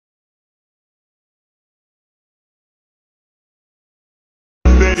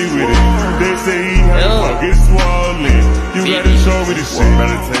say he had a pocket swollen. You gotta show me the shit.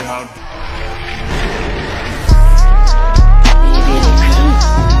 Meditate how.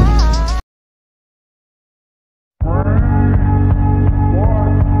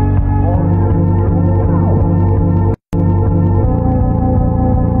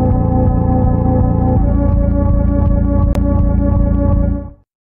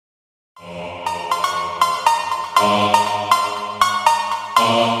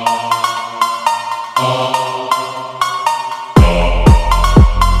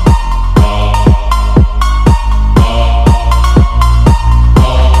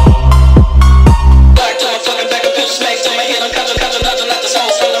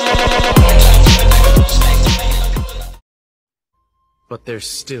 But there's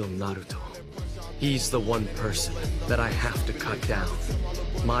still Naruto. He's the one person that I have to cut down.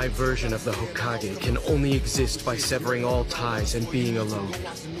 My version of the Hokage can only exist by severing all ties and being alone.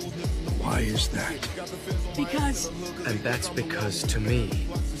 Why is that? Because... And that's because, to me,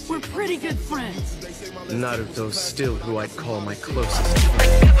 we're pretty good friends. Naruto's still who I'd call my closest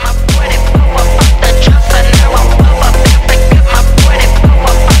friend.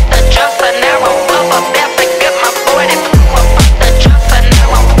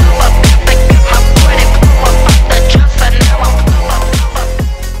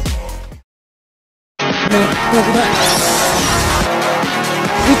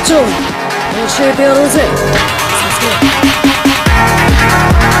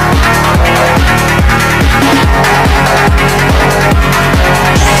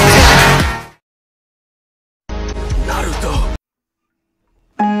 Naruto!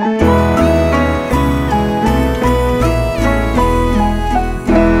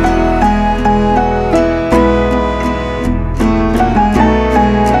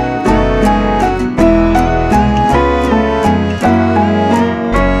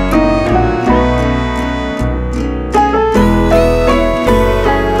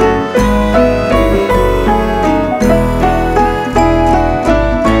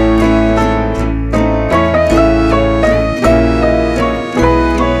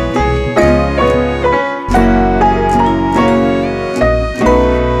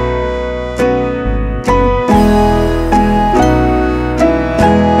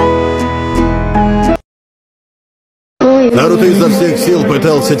 Наруто изо всех сил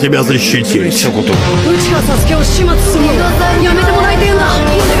пытался тебя защитить.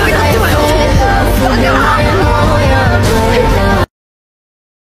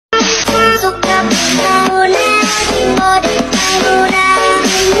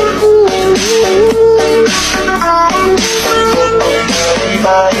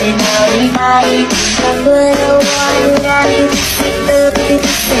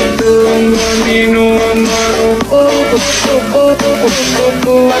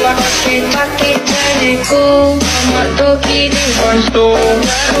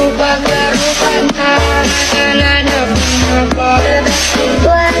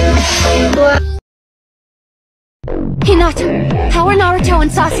 Hinata, how are Naruto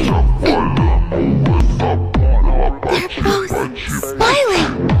and Sasuke? They're both smiling!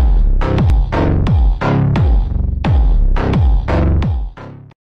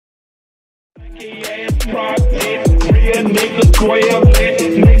 Niggas square back,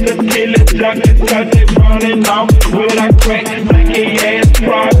 niggas killing junkies, cause they running off with a crack, blanky ass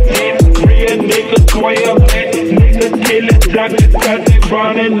project. Real niggas square back, niggas killing junkies, cause they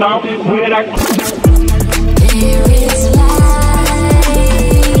running off with a crack. There is light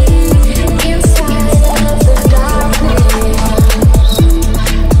inside of the darkness.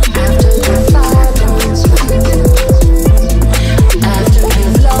 After the fire burns through, after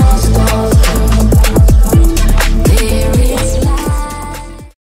we've lost all hope, there is light.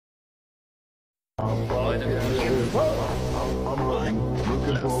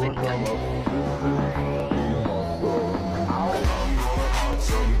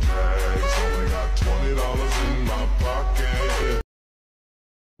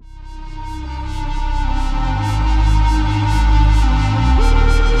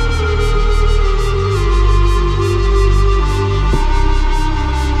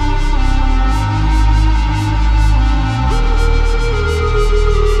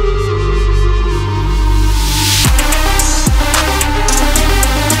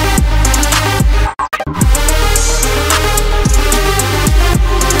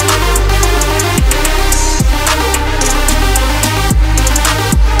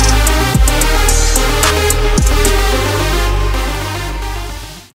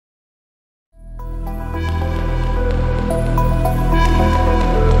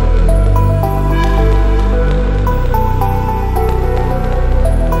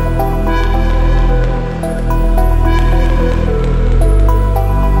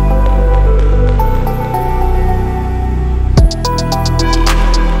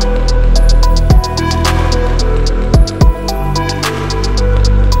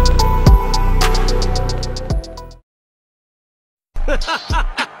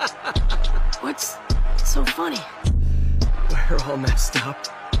 up,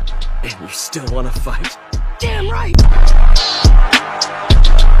 and you still want to fight? Damn right!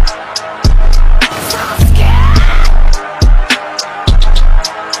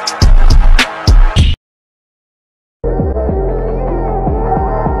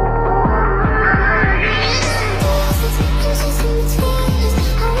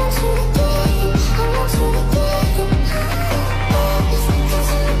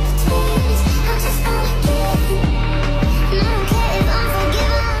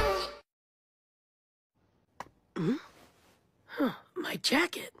 My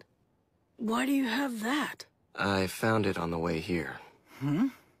jacket? Why do you have that? I found it on the way here.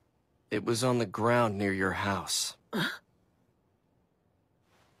 It was on the ground near your house.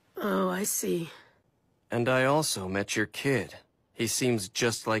 Oh, I see. And I also met your kid. He seems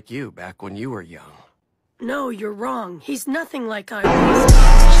just like you back when you were young. No, you're wrong. He's nothing like I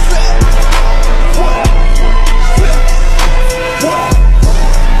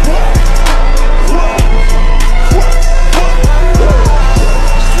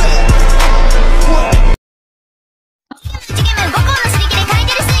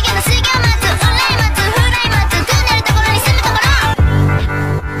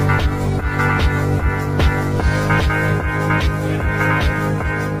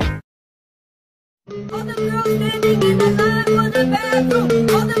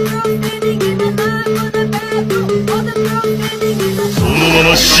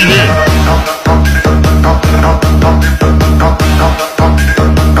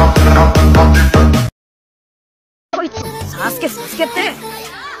Sasuke って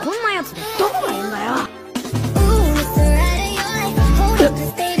こんなやつでどこがいいんだよ。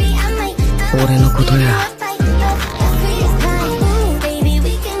俺のことや。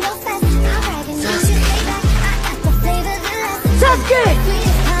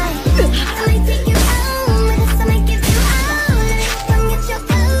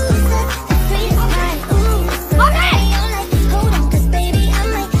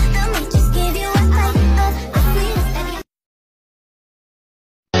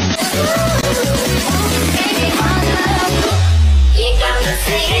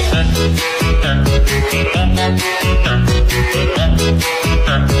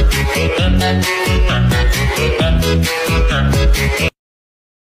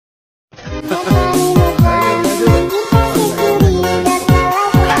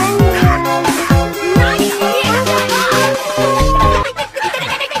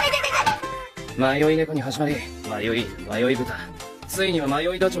迷い猫に始まり、迷い豚、ついには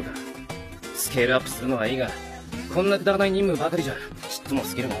迷いダチョウか。スケールアップするのはいいが、こんなくだらない任務ばかりじゃちっとも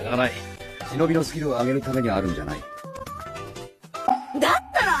スキルが上がらない。忍びのスキルを上げるためにあるんじゃない。だっ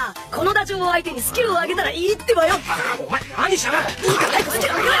たらこのダチョウを相手にスキルを上げたらいいってばよ。お前何しやがる。いいから早くスキ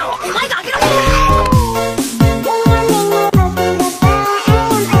ル上げろよ。お前が上げろ。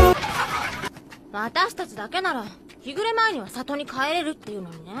私たちだけなら日暮れ前には里に帰れるっていうの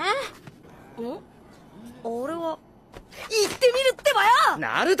にね。あれは行ってみるってばよ。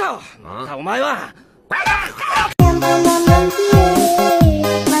ナルト、またお前は。